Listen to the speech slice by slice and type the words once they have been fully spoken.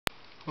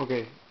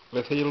Okay,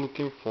 let's say you're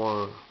looking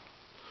for,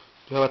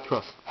 you have a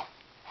truss,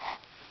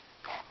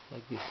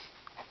 like this.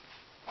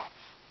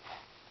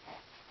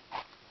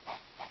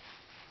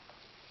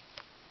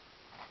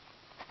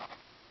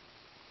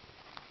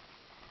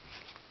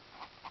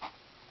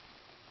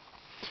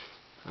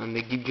 And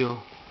they give you A,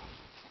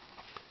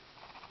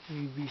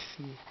 B,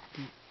 C,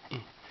 D, E.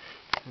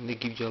 And they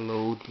give you a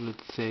load,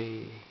 let's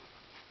say,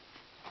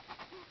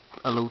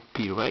 a load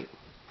P, right?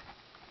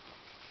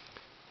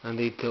 And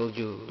they tell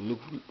you,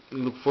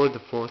 look for the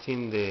force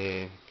in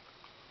this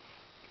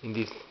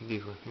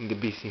one, in the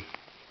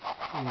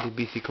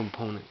BC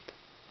component.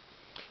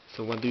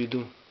 So what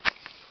do?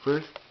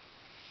 First,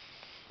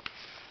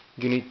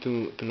 you need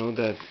to know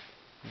that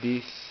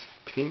these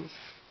pins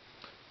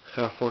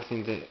have force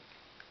in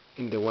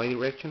the y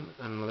direction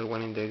and another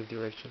one in the x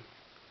direction.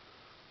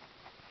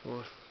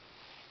 Force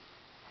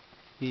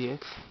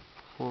EX,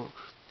 force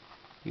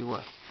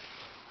EY,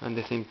 and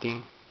the same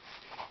thing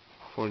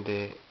for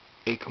the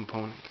A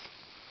components.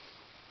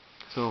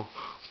 So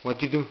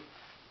what you do?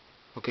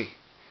 Okay,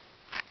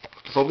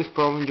 to solve this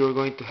problem, you're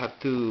going to have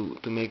to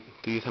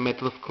use a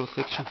method of cross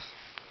sections.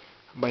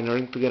 But in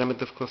order to get a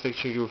method of cross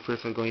section, you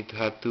first are going to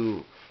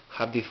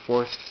have these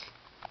forces.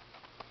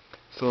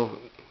 So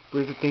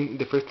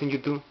the first thing you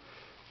do,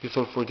 you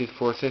solve for these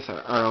forces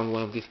around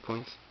one of these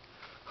points.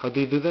 How do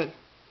you do that?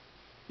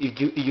 If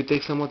you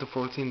take some of the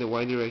force in the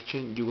y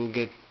direction, you will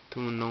get two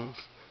unknowns,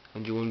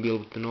 and you won't be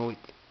able to know it.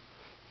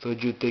 So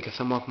you take a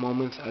sum of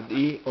moments at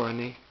E or an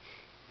A.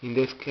 In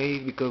this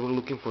case, because we're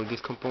looking for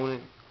this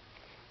component,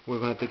 we're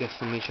going to take a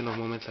summation of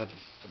moments at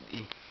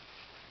E.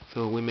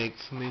 So we make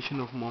summation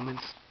of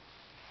moments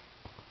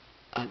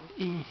at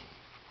E is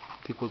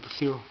equal to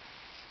 0.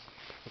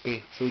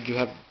 Okay, so you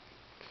have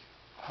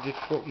this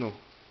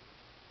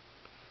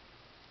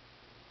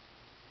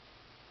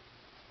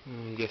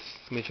yes,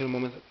 summation of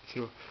moments at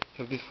 0.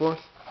 You have this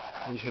force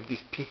and you have this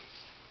P.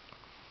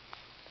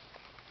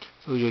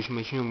 So your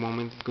summation of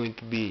moments is going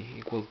to be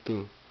equal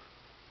to,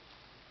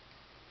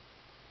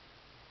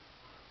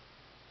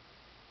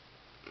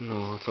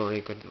 no, sorry, I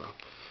got it wrong.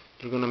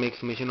 You're going to make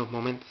summation of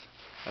moments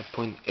at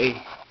point A.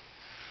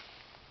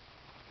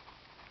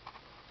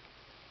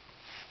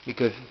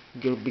 Because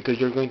you're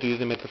going to use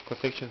the method of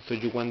cross section, so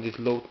you want this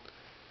load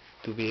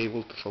to be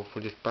able to solve for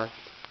this part,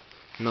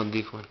 not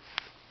this one.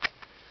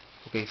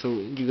 Okay, so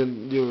you got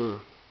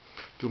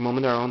your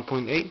moment around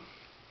point A.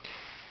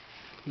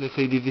 Let's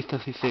say this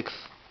distance is x,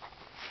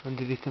 and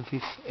the distance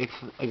is x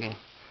again,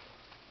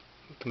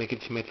 to make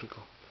it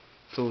symmetrical.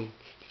 So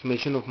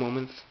summation of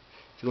moments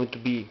is going to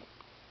be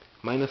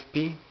minus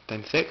p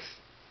times x,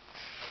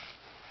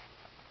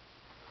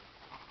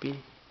 p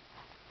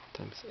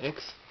times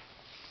x,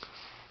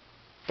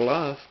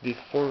 plus this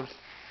force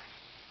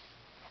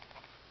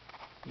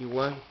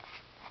uy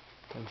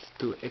times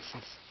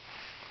 2x's,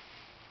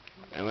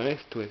 and an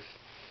x 2x.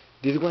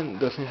 This one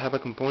doesn't have a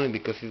component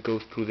because it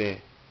goes through the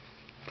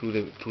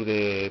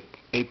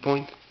A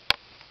point.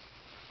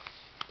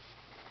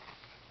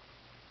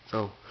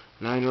 So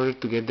now in order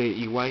to get the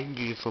EY,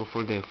 you just solve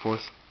for the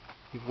force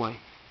EY.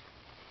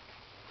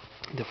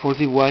 The force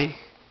EY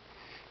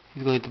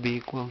is going to be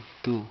equal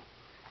to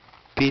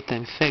P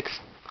times x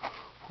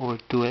over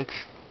 2x,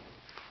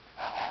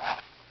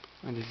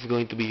 and this is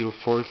going to be your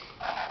force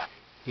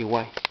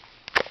EY.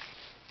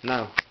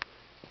 Now,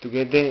 to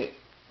get the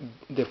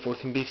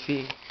force in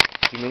BC,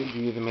 you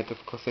use the method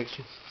of cross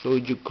section. So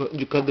you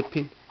cut the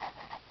pin,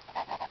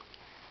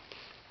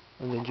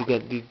 and then you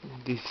get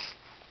these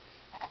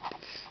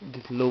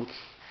loads.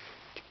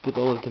 You put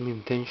all of them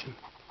in tension.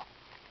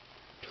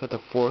 You got a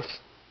force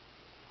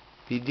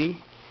BD,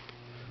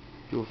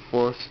 your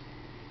force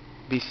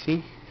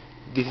BC.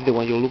 This is the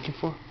one you're looking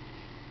for,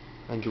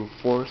 and your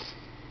force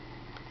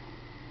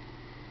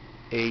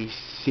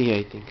AC,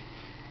 I think.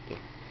 Yeah.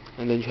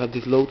 And then you have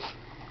these loads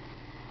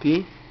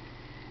P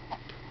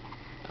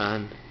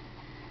and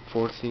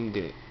force in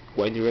the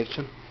y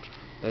direction,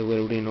 that we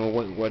already know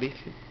what is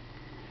it.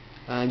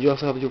 And you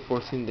also have your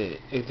force in the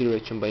x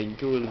direction, but you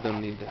really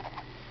don't need that.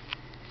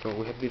 So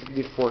we have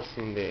this force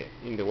in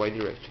the y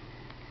direction.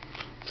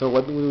 So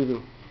what do we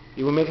do?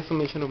 If we make a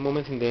summation of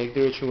moments in the x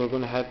direction, we're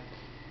going to have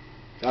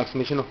a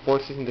summation of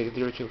forces in the x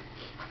direction.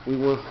 We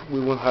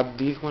will have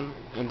this one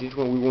and this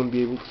one. We won't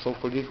be able to solve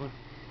for this one.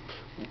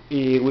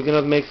 We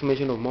cannot make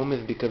summation of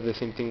moments because the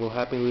same thing will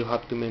happen. We'll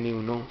have too many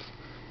unknowns.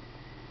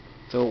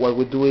 So what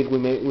we do is we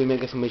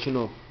make a summation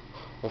of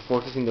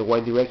forces in the y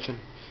direction,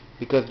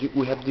 because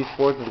we have this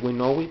force that we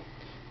know it,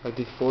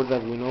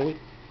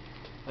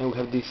 and we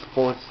have this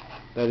force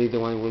that is the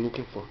one we're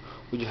looking for.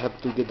 We just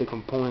have to get the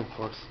component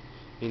force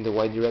in the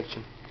y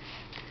direction.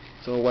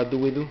 So what do?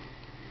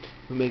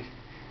 We make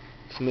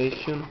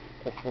summation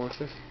of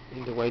forces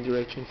in the y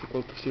direction is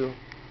equal to 0.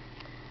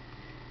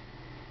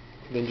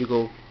 Then you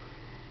go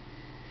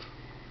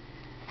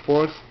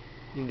force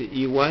in the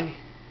EY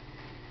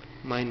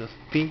minus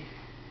P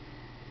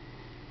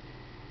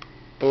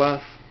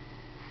plus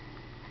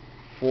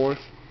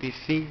force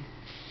PC,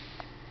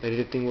 that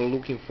is the thing we're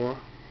looking for,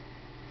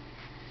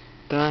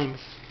 times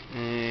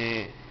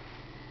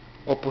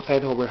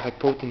opposite over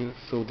hypotenuse,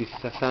 so this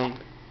is a sine.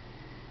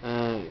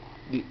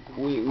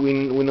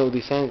 We know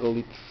this angle,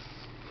 it's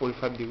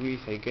 45 degrees,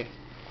 I guess.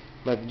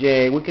 But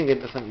yeah, we can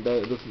get that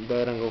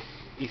angle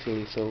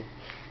easily, so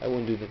I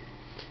won't do that.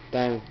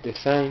 Times the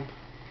sine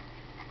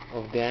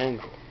of the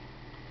angle.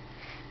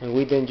 And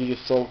then you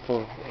just solve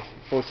for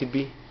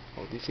CB,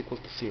 or this equals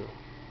to 0,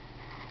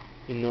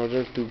 in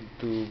order to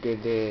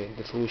get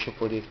the solution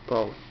for this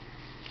problem.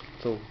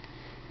 So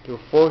your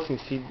force in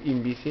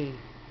BC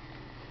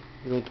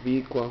is going to be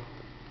equal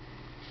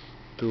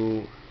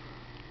to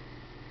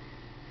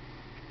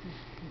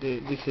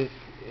this is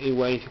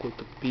AY is equal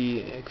to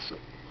PX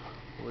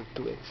over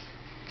 2X.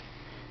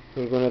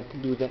 So we're going to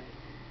do that.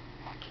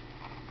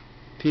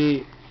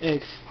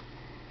 PX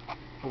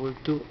over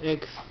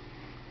 2X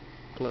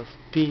plus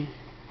P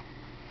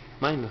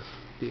minus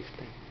the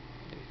extent.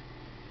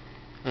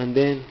 And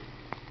then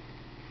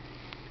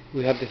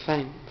we have the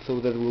sign, so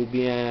that will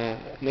be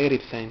a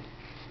negative sign.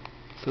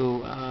 So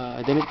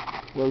then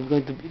what's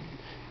going to be,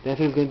 the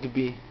answer is going to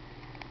be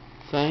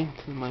sine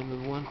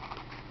minus 1,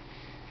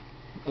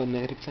 or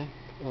negative sign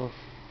of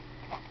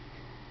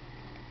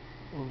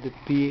the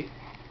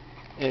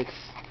Px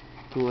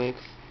 2x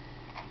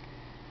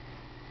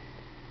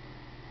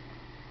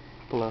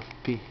plus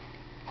P.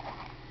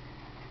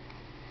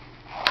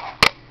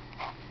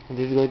 And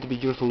this is going to be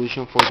your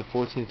solution for the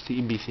force in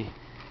CBC.